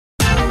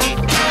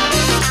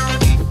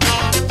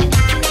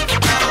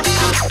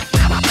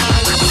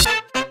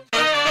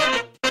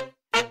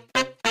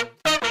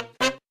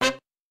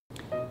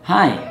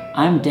Hi,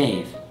 I'm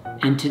Dave,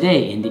 and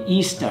today in the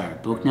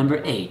eSTAR book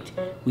number 8,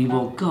 we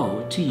will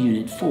go to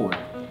Unit 4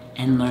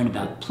 and learn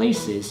about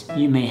places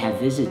you may have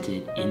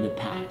visited in the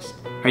past.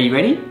 Are you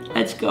ready?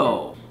 Let's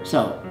go!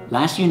 So,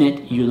 last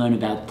unit you learned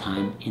about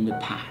time in the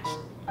past.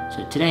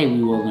 So today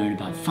we will learn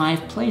about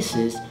 5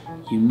 places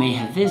you may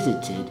have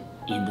visited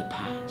in the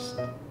past.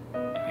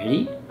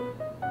 Ready?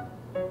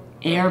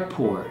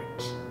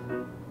 Airport.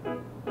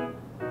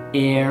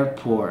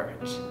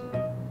 Airport.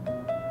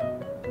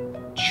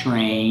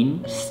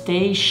 Train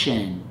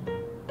station.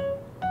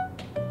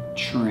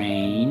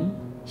 Train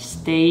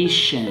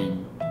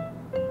station.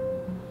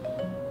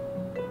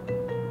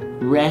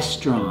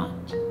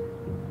 Restaurant.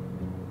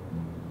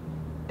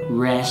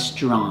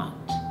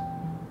 Restaurant.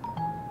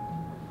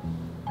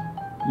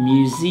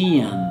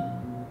 Museum.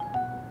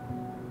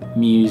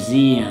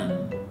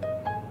 Museum.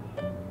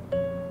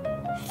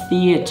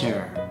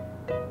 Theater.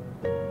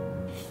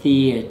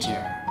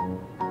 Theater.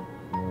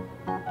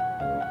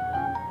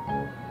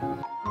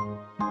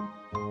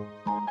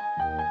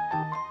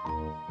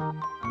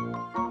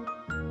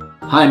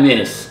 Hi,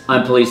 miss.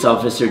 I'm Police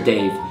Officer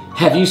Dave.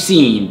 Have you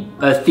seen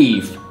a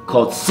thief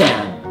called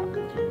Sam?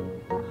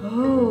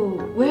 Oh,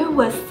 where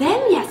was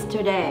Sam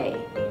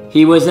yesterday?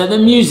 He was at the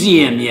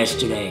museum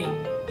yesterday.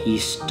 He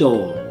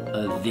stole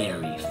a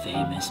very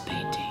famous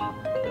painting.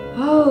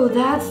 Oh,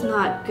 that's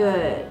not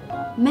good.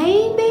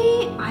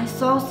 Maybe I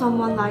saw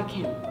someone like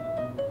him.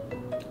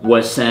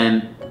 Was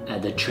Sam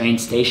at the train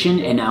station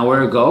an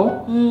hour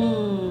ago?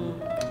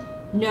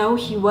 No,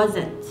 he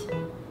wasn't.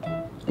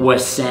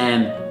 Was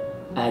Sam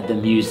at the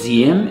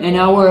museum an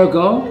hour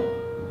ago?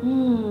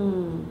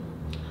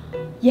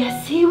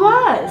 Yes, he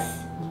was.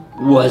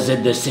 Was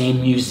it the same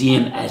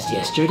museum as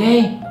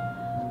yesterday?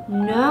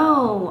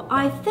 No,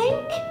 I think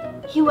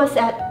he was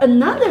at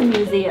another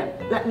museum.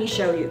 Let me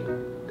show you.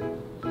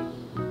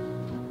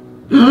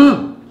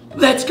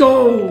 Let's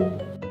go!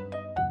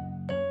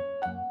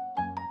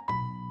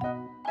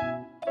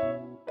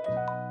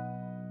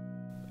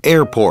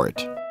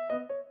 Airport.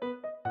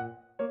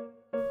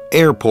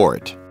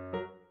 Airport.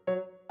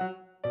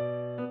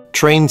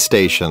 Train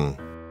station.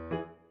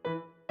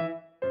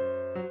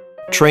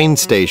 Train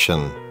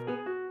station.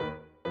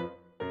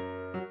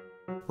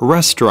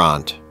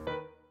 Restaurant.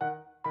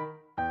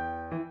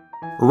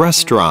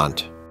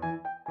 Restaurant.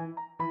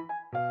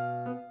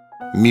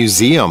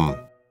 Museum.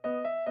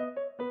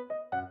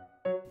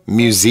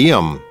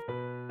 Museum.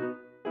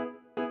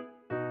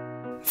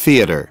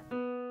 Theater.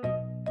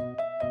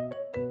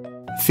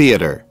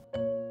 Theater.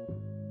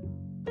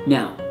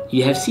 Now,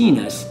 you have seen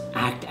us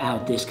act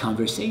out this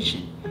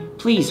conversation.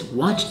 Please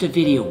watch the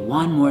video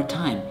one more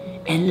time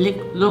and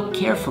look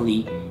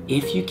carefully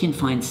if you can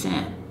find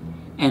Sam.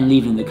 And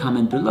leave in the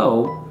comment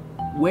below,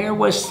 where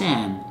was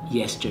Sam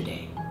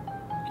yesterday?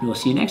 And we'll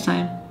see you next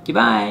time.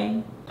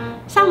 Goodbye!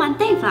 上完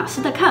Dave 老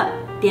师的课，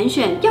点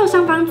选右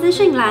上方资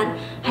讯栏，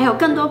还有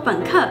更多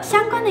本课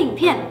相关的影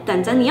片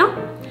等着你哦。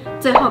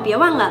最后别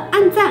忘了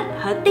按赞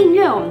和订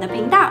阅我们的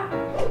频道。